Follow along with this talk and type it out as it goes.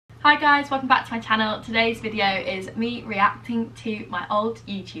Hi guys, welcome back to my channel. Today's video is me reacting to my old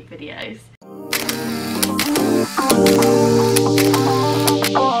YouTube videos.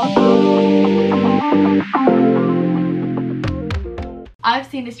 I've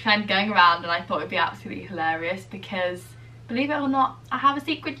seen this trend going around and I thought it would be absolutely hilarious because, believe it or not, I have a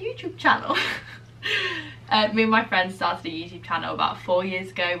secret YouTube channel. Me and my friends started a YouTube channel about 4 years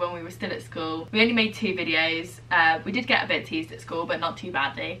ago when we were still at school. We only made 2 videos. We did get a bit teased at school, but not too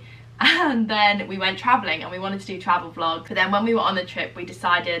badly. And then we went travelling and we wanted to do travel vlogs. But then when we were on the trip, we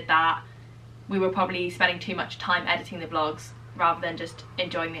decided that we were probably spending too much time editing the vlogs rather than just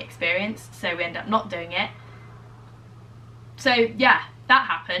enjoying the experience. So we ended up not doing it. So yeah, that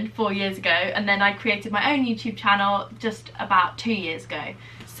happened 4 years ago, and then I created my own YouTube channel just about 2 years ago.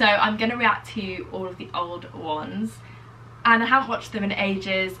 So I'm going to react to all of the old ones, and I haven't watched them in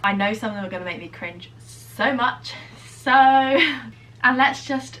ages. I know some of them are going to make me cringe so much, so and let's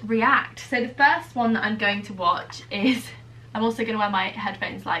just react. So the first one that I'm going to watch is, I'm also going to wear my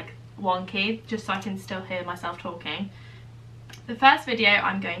headphones like wonky just so I can still hear myself talking. The first video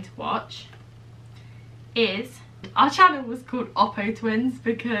I'm going to watch is, our channel was called Oppo Twins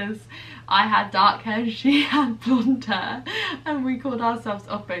because I had dark hair and she had blonde hair, and we called ourselves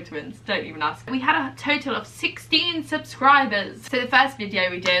Oppo Twins. Don't even ask. We had a total of 16 subscribers. So the first video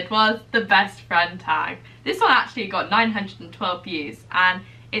we did was the best friend tag. This one actually got 912 views, and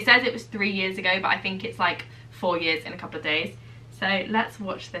it says it was 3 years ago, but I think it's like 4 years in a couple of days. So let's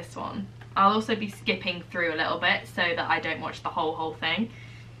watch this one. I'll also be skipping through a little bit so that I don't watch the whole thing,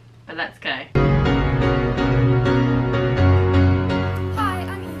 but let's go.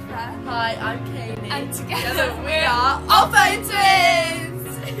 Hi, I'm Kayleigh, and together we are Oppo Twins!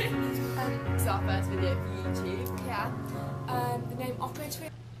 It's our first video for YouTube. Yeah. The name Oppo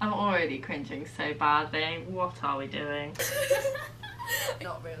Twins. I'm already cringing so badly. What are we doing?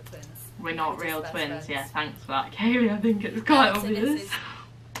 Not real twins. We're not real twins, friends. Yeah, thanks for that, Kayleigh. I think it's quite obvious.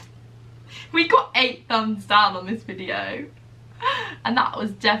 We got 8 thumbs down on this video, and that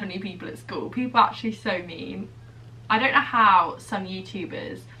was definitely people at school. People are actually so mean. I don't know how some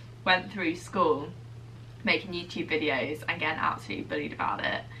YouTubers went through school making YouTube videos and getting absolutely bullied about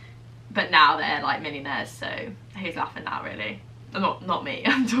it, but now they're like millionaires, so who's laughing now really? Not me.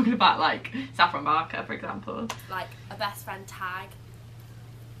 I'm talking about like Saffron Barker, for example. Like a best friend tag.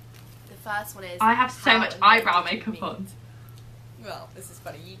 The first one is, I have so much eyebrow makeup on. Well, this is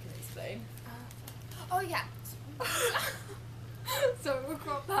funny, you can explain. Oh yeah. So we'll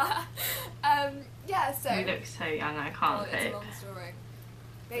crop that. Yeah, so We look so young, I can't it's a pick. long story.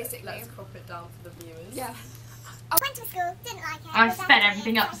 Basically, Let's crop it down for the viewers. yeah. I went to school, didn't like it. I sped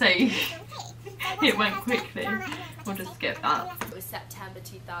everything up so it went quickly. We'll just skip that. It was September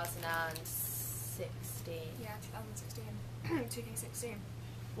 2016. Yeah, 2016. 2016.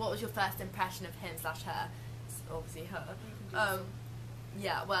 What was your first impression of him / her? It's obviously her.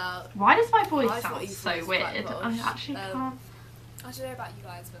 Yeah, well, Why does my voice I thought sound his so voice was weird? quite I posh. actually can't. I don't know about you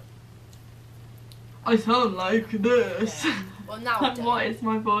guys, but I sound like this. yeah. Well, now I don't. What is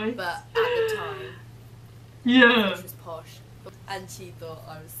my voice? But at the time, Yeah. she was posh, and she thought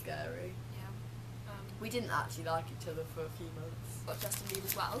I was scary. yeah. We didn't actually like each other for a few months. Got Justin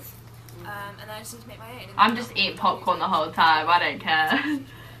Bieber's Wealth. And then I just need to make my own. And I'm then just eating popcorn the whole time. I don't care.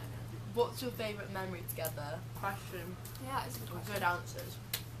 What's your favourite memory together? Question. Yeah, it's a good question. Good answers.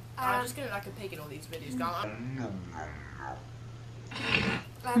 I'm just going like a pig in all these videos. Going,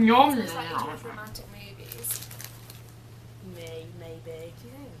 Yum. It's like you watch romantic movies. me, maybe. Do you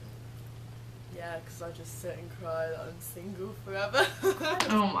think? Yeah, because I just sit and cry that I'm single forever.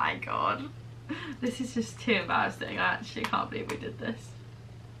 Oh my god. This is just too embarrassing. I actually can't believe we did this.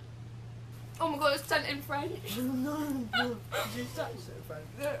 Oh my god, it's sent in French. No. Did you touch it, friend?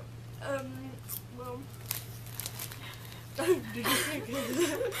 Well. Did you think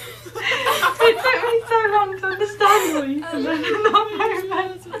It took me so long to understand what you said.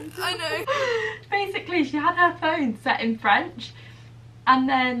 I know. Basically, she had her phone set in French, and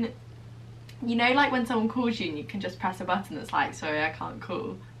then, you know, like when someone calls you and you can just press a button that's like, sorry, I can't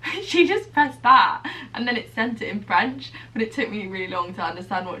call. She just pressed that, and then it sent it in French, but it took me really long to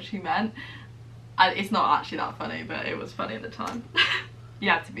understand what she meant. It's not actually that funny, but it was funny at the time. You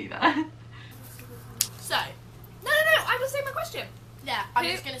had to be there. So, No, I will say my question. yeah, I'm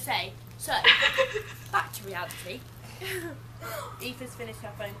just going to say, so, back to reality. Aoife's finished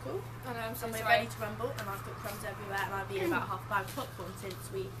her phone call, I know, I'm so and we're sorry. ready to rumble, and I've got crumbs everywhere, and I've eaten about half a bag of popcorn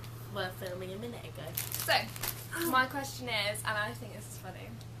since we were filming a minute ago. So, my question is, and I think this is funny,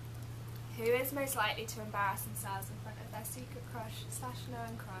 who is most likely to embarrass themselves in front of their secret crush /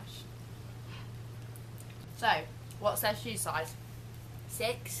 known crush? So, what's their shoe size?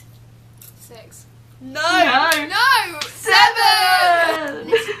 6. 6. No! No! 7!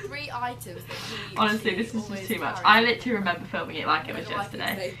 Literally 3 items that he Honestly, this is just too much. I literally remember filming it like it was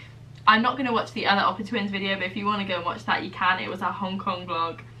yesterday. I'm not going to watch the other Oppa Twins video, but if you want to go and watch that, you can. It was our Hong Kong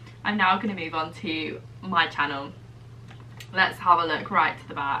vlog. I'm now going to move on to my channel. Let's have a look right to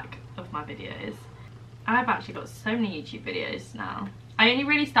the back of my videos. I've actually got so many YouTube videos now. I only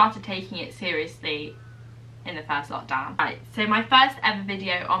really started taking it seriously in the first lockdown. Right, so my first ever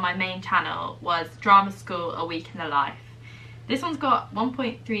video on my main channel was Drama School, A Week in the Life. This one's got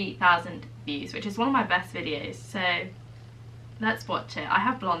 1.3 thousand views, which is one of my best videos, so let's watch it. I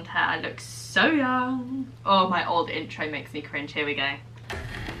have blonde hair, I look so young. Oh, my old intro makes me cringe. Here we go.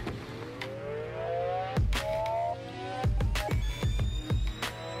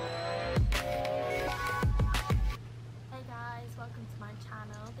 Hey guys, welcome to my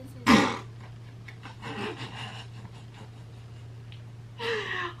channel. This is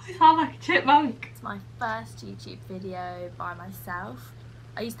I sound like a chipmunk. it's my first YouTube video by myself.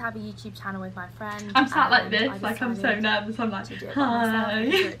 I used to have a YouTube channel with my friend. I'm sat like and this, I like I'm so decided nervous. I'm like, to do it by myself hi.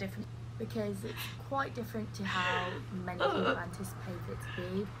 and do it different, because it's quite different to how many people anticipate it to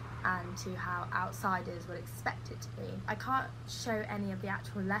be and to how outsiders would expect it to be. I can't show any of the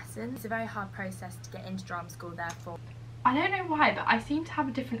actual lessons. It's a very hard process to get into drama school, therefore. I don't know why, but I seem to have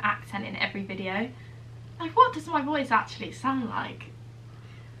a different accent in every video. Like, what does my voice actually sound like?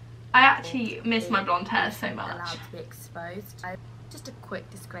 I actually miss my blonde hair so much. Allowed to be exposed. Just a quick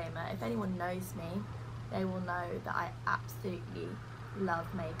disclaimer, if anyone knows me, they will know that I absolutely love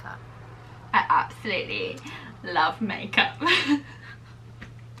makeup. I absolutely love makeup.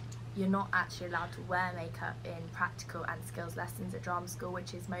 You're not actually allowed to wear makeup in practical and skills lessons at drama school,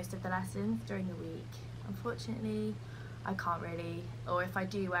 which is most of the lessons during the week. Unfortunately, I can't really, or if I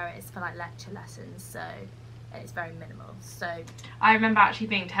do wear it, it's for like lecture lessons, so it's very minimal. So I remember actually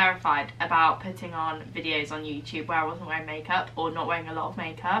being terrified about putting on videos on YouTube where I wasn't wearing makeup or not wearing a lot of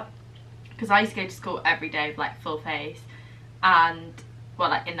makeup, because I used to go to school every day with like full face, and well,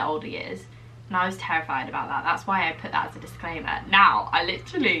 like in the older years, and I was terrified about that. That's why I put that as a disclaimer. Now I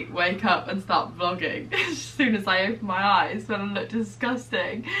literally wake up and start vlogging as soon as I open my eyes when I look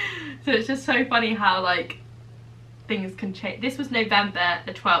disgusting. So it's just so funny how like things can change. This was November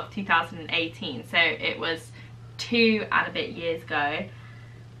the 12th 2018, so it was 2 and a bit years ago,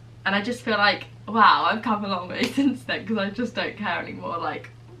 and I just feel like, wow, I've come a long way since then, because I just don't care anymore,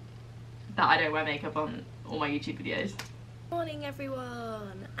 like, that I don't wear makeup on all my YouTube videos. morning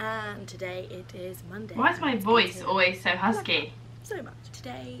everyone, and today it is Monday. Why is my voice always so husky? So much.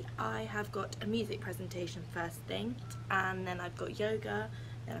 Today I have got a music presentation first thing, and then I've got yoga,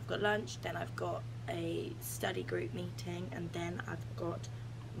 then I've got lunch, then I've got a study group meeting, and then I've got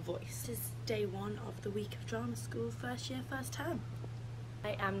voice. This is day 1 of the week of drama school, first year, first term.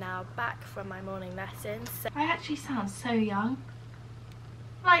 I am now back from my morning lessons. So I actually sound so young.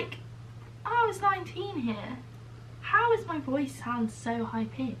 Like, I was 19 here. How does my voice sound so high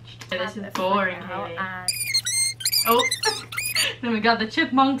pitched? This is boring here. Oh, then we got the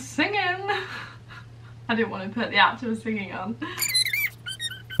chipmunks singing. I didn't want to put the actual singing on.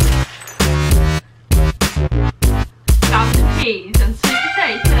 Salmon and peas and sweet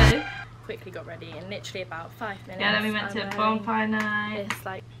potato. Quickly got ready in literally about 5 minutes. Yeah, then we went to bonfire night. It's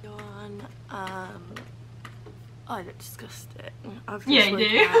like on I look disgusting. I've just Yeah, you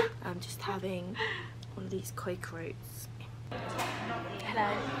do. I'm just having one of these Quaker oats. Hello.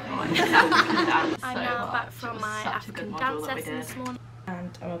 Oh, I just African I'm so now much. back It from was my such a African good module dance that we lesson did. this morning.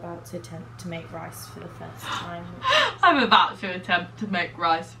 And I'm about to attempt to make rice for the first time. I'm about to attempt to make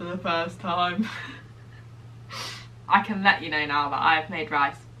rice for the first time. I can let you know now that I have made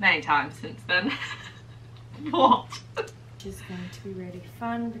rice many times since then. What? Which is going to be really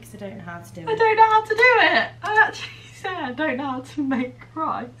fun because I don't know how to do I it. don't know how to do it. I actually said I don't know how to make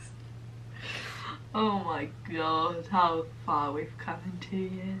rice. Oh my god, how far we've come in 2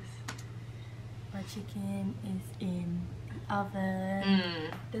 years. My chicken is in the oven.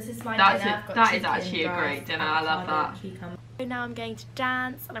 Mm. This is my That's dinner. it. I've got That is chicken, actually a rice, great dinner. I love avocado, that. cucumber. So now I'm going to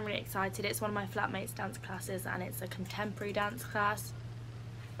dance, and I'm really excited. It's one of my flatmates' dance classes, and it's a contemporary dance class.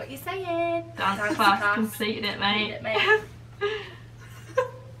 What you saying? Dance class completed it, mate.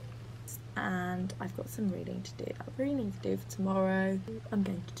 And I've got some reading to do that I really need to do for tomorrow. I'm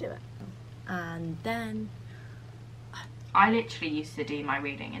going to do it. And then I literally used to do my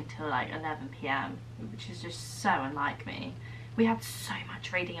reading until like 11 PM, which is just so unlike me. We had so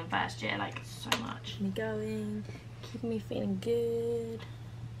much reading in first year, like so much. me going, keeping me feeling good.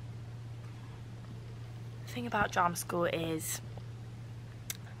 The thing about drama school is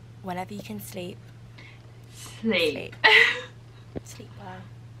whenever you can sleep, Sleep. Sleep well.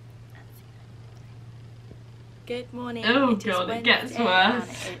 Good morning. Oh It is God, it gets Wednesday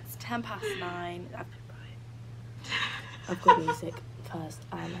worse. and it's 9:10. I've got music first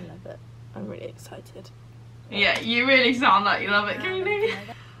and I love it. I'm really excited. Yeah, you really sound like you love it, Um, Kayleigh.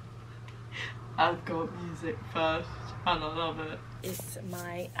 I've got music first and I love it. It's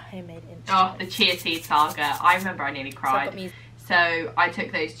my homemade instrument. Oh, the chia seed saga. I remember I nearly So I've got cried. music. So I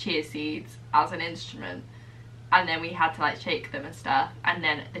took those chia seeds as an instrument and then we had to like shake them and stuff, and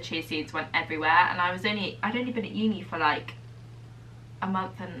then the chia seeds went everywhere, and I'd only been at uni for like a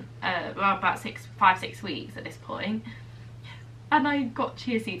month and well, about 5-6 weeks at this point, and I got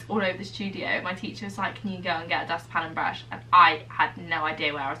chia seeds all over the studio. My teacher was like, can you go and get a dustpan and brush? And I had no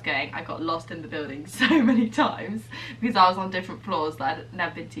idea where I was going. I got lost in the building so many times because I was on different floors that I'd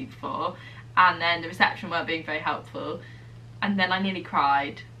never been to before, and then the reception weren't being very helpful, and then I nearly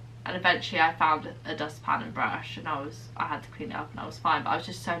cried, and eventually I found a dustpan and brush, and I had to clean it up and I was fine, but I was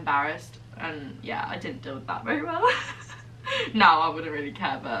just so embarrassed, and yeah, I didn't deal with that very well. Now I wouldn't really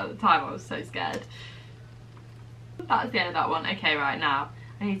care, but at the time I was so scared. That was the end of that one. Okay, right, now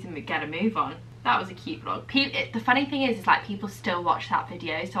I need to get a move on. That was a cute vlog. The funny thing is like people still watch that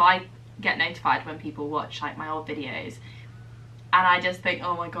video, so I get notified when people watch like my old videos, and I just think,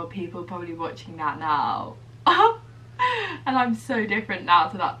 oh my God, people are probably watching that now. And I'm so different now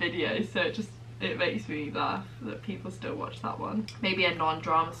to that video, so it makes me laugh that people still watch that one. Maybe a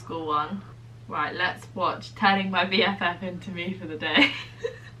non-drama school one. Right, let's watch Turning My BFF Into Me for the day.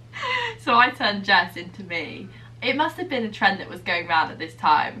 So I turned Jess into me. It must have been a trend that was going around at this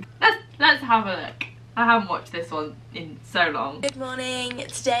time. Let's have a look. I haven't watched this one in so long. Good morning.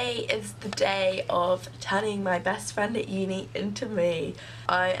 Today is the day of turning my best friend at uni into me.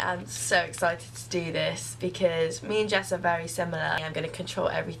 I am so excited to do this because me and Jess are very similar. I'm going to control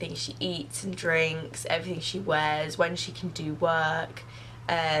everything she eats and drinks, everything she wears, when she can do work,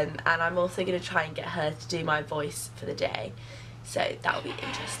 and I'm also going to try and get her to do my voice for the day. So that'll be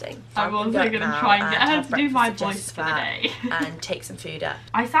interesting. I'm also going to try and get her to do my voice for the day. And take some food up.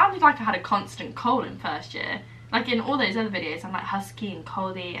 I sounded like I had a constant cold in first year. Like in all those other videos, I'm like husky and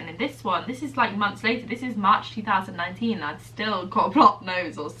coldy, and in this one, this is like months later. This is March 2019 and I've still got a blocked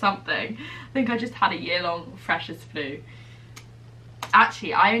nose or something. I think I just had a year-long freshers flu.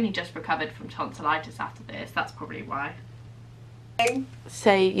 Actually, I only just recovered from tonsillitis after this. That's probably why.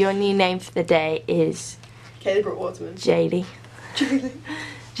 So your new name for the day is Kayleigh brought Waterman. Jayleigh.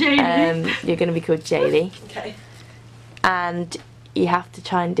 Jayleigh. You're going to be called Jayleigh. Okay. And you have to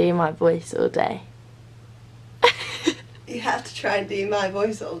try and do my voice all day. You have to try and do my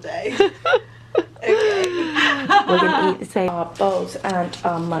voice all day. Okay. We're going to eat the same. Our bowls and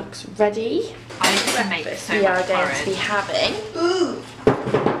our mugs ready. I used to make so We are much going to be porridge. having Ooh.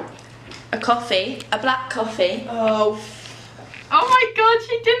 a coffee, a black coffee. Oh. Oh my God,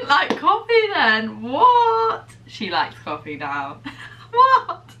 she didn't like coffee then. What? She likes coffee now.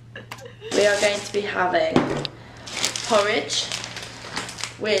 What? We are going to be having porridge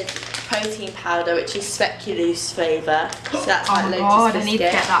with protein powder, which is speculoose flavour. So that's Oh like my Lotus God, I biscuit. need to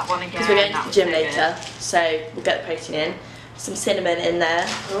get that one again. Because we're going That to was the gym so later, so we'll get the protein in. Some cinnamon in there,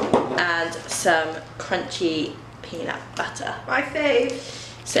 and some crunchy peanut butter. My fave.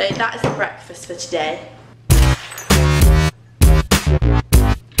 So that is the breakfast for today.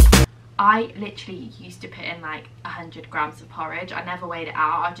 I literally used to put in like 100 grams of porridge. I never weighed it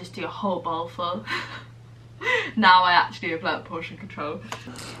out. I'd just do a whole bowl full. Now I actually have learnt portion control.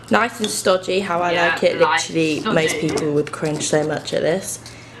 Nice and stodgy, how I Yeah, like it. nice, Literally, stodgy. most people would cringe so much at this.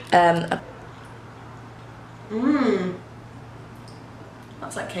 That's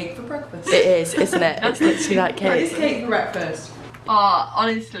like cake for breakfast. It is, isn't it? It's literally like That is cake. cake for breakfast. Oh,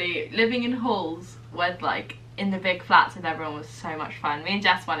 honestly, living in halls with like in the big flats with everyone was so much fun. Me and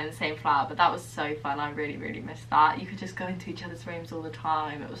Jess went in the same flat, but that was so fun. I really, really missed that. You could just go into each other's rooms all the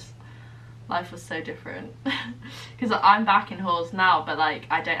time. Life was so different. Because I'm back in halls now, but like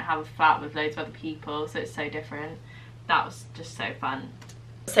I don't have a flat with loads of other people, so it's so different. That was just so fun.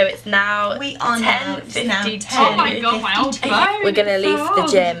 So it's now We are now, it's now 10:52. 10. Oh my God, my old phone. We're going to leave the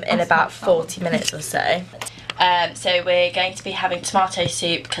gym in That's about not fun. 40 minutes or so. So we're going to be having tomato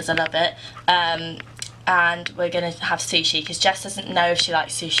soup because I love it. And we're going to have sushi because Jess doesn't know if she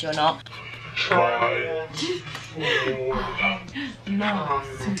likes sushi or not. No,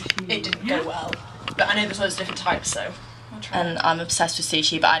 sushi. It didn't go well. But I know there's loads of different types, so I'll try. And I'm obsessed with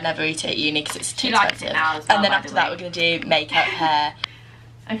sushi, but I never eat it at uni because it's too She likes expensive. it now as well, And then by after the that, way. we're going to do makeup, hair.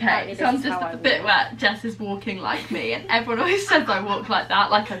 Okay, so I'm just at the bit where Jess is walking like me, and everyone always says I walk like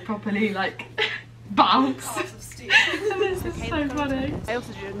that, like I properly like bounce. Parts of steel. This is so funny. I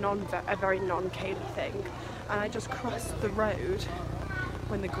also did a very non-Kayleigh thing, and I just crossed the road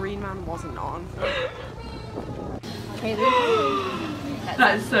when the green man wasn't on.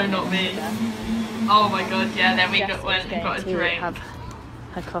 That is so not me. Oh my god, yeah, then we went and got a drink. Have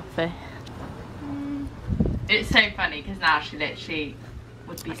her coffee. It's so funny because now she literally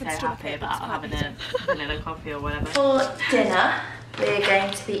would be so happy about having a vanilla coffee or whatever. For dinner, we're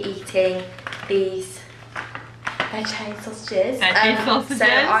going to be eating these vegetarian sausages. Sausages. So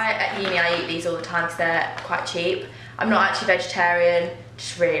at uni I eat these all the time because they're quite cheap. I'm not actually vegetarian,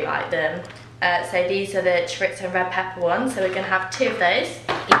 just really like them. So these are the chorizo and red pepper ones. So we're going to have 2 of those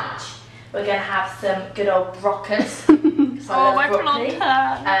each. We're going to have some good old broccas. Oh, my broccoli.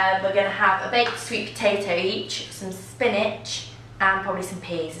 We're going to have a baked sweet potato each, some spinach, and probably some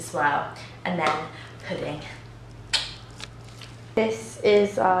peas as well. And then pudding. This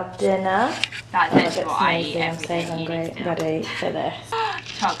is our dinner. That's literally what I eat I'm so hungry. Ready for this.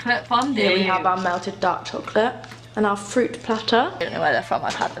 Chocolate fondue. Here we have our melted dark chocolate and our fruit platter. I don't know where they're from,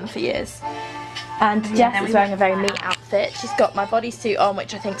 I've had them for years. And Jess is wearing a very neat outfit. She's got my bodysuit on,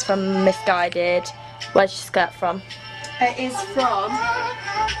 which I think is from Misguided. Where's your skirt from? It is from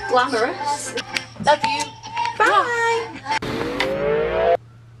Glamorous. Love you. Bye.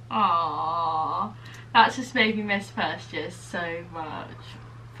 Aww, that just made me miss first year so much.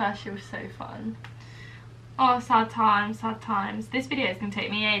 First year was so fun. Oh, sad times, sad times. This video is going to take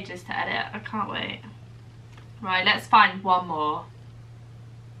me ages to edit. I can't wait. Right, let's find one more.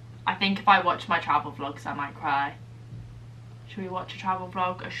 I think if I watch my travel vlogs, I might cry. Should we watch a travel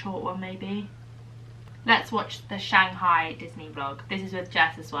vlog? A short one, maybe? Let's watch the Shanghai Disney vlog. This is with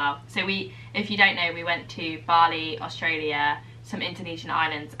Jess as well. So if you don't know, we went to Bali, Australia, some Indonesian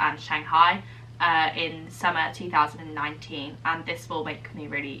islands and Shanghai in summer 2019. And this will make me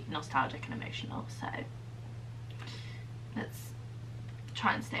really nostalgic and emotional. So let's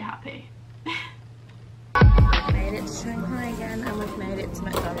try and stay happy. We made it to Shanghai again, and we've made it to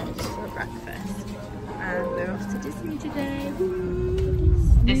McDonald's for breakfast. And we're off to Disney today.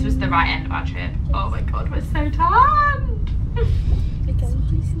 This was the right end of our trip. Oh my god, we're so tanned!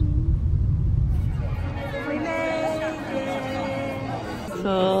 We made it!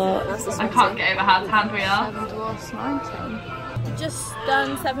 So, I can't get over how tanned we are. Seven Dwarfs Mountain. We've just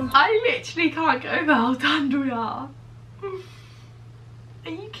done 7 I literally can't get over how tanned we are. Are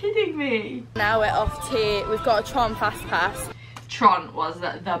you kidding me? Now we're off to, we've got a Tron Fast Pass. Tron was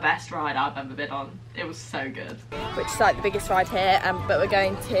the best ride I've ever been on. It was so good. Which is like the biggest ride here, but we're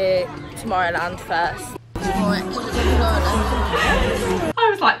going to Tomorrowland first. I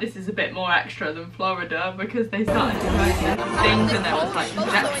was like, this is a bit more extra than Florida because they started to go different things and there was like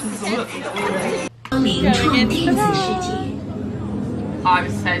injections all up. I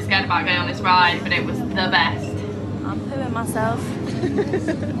was so scared about going on this ride, but it was the best. I'm pooing myself.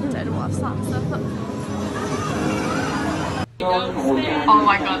 Don't know what I've slapped myself up. Oh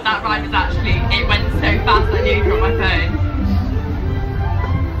my god, that ride was actually, it went so fast I nearly dropped my phone.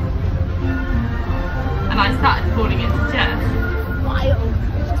 And I started falling into Jess. Wild.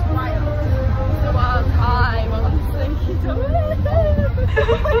 It's just wild. The wild time. I was thinking to it.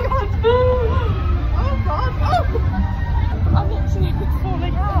 Oh my god. Oh god. Oh. I'm literally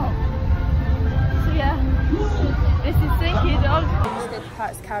falling out. So yeah, this is Stinky Dog. We just did the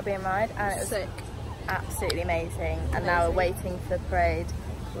Pirates of the Caribbean ride and it was sick. Absolutely amazing. And now we're waiting for the parade.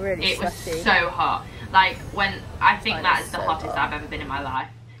 We're really sweaty. It was so hot. Like I think that is the hottest I've ever been in my life.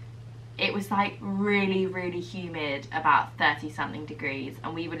 It was like really, really humid, about 30 something degrees,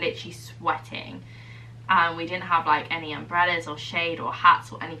 and we were literally sweating. And we didn't have like any umbrellas or shade or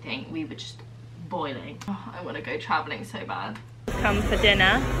hats or anything. We were just boiling. Oh, I want to go travelling so bad. Come for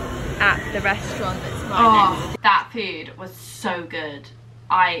dinner at the restaurant that's right next. Oh, that food was so good.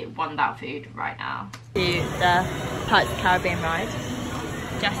 I want that food right now. To the Pirates of the Caribbean ride.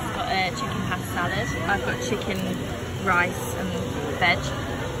 Jess has got a chicken pasta salad. I've got chicken, rice and veg.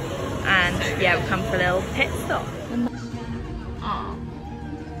 And yeah, we'll come for a little pit stop. Oh.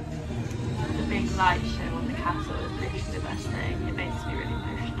 The big light show on the castle is literally the best thing. It makes me really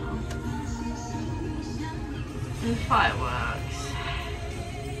emotional. And fireworks.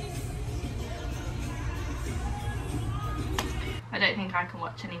 I don't think I can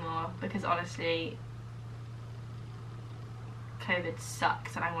watch anymore because honestly COVID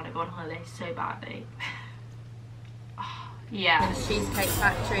sucks and I want to go on holiday so badly. Oh, yeah. In the Cheesecake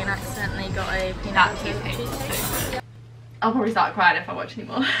Factory and accidentally got a peanut That butter cheesecake was cheesecake. so good. I'll probably start crying if I watch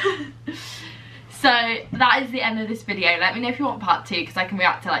anymore. So that is the end of this video. Let me know if you want part 2 because I can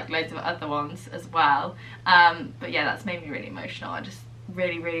react to like loads of other ones as well. But yeah, that's made me really emotional. I just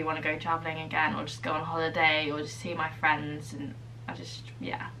really want to go travelling again, or just go on holiday, or just see my friends, and I just,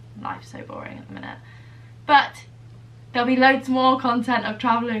 yeah, life's so boring at the minute. But there'll be loads more content of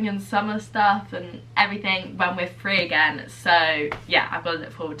travelling and summer stuff and everything when we're free again. So yeah, I've got to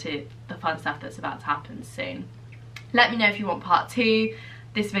look forward to the fun stuff that's about to happen soon. Let me know if you want part 2.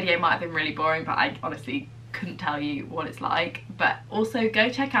 This video might have been really boring, but I honestly couldn't tell you what it's like. But also go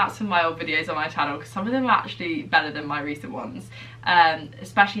check out some of my old videos on my channel, because some of them are actually better than my recent ones,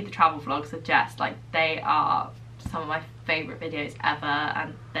 especially the travel vlogs of Jess. Like, they are some of my favourite videos ever,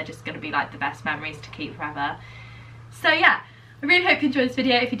 and they're just going to be like the best memories to keep forever. So yeah, I really hope you enjoyed this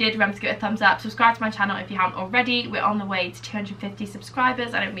video. If you did, remember to give it a thumbs up, subscribe to my channel if you haven't already. We're on the way to 250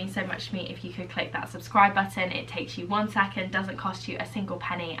 subscribers, and it would mean so much to me if you could click that subscribe button. It takes you 1 second, doesn't cost you a single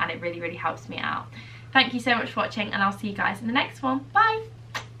penny, and it really helps me out. Thank you so much for watching, and I'll see you guys in the next one. Bye!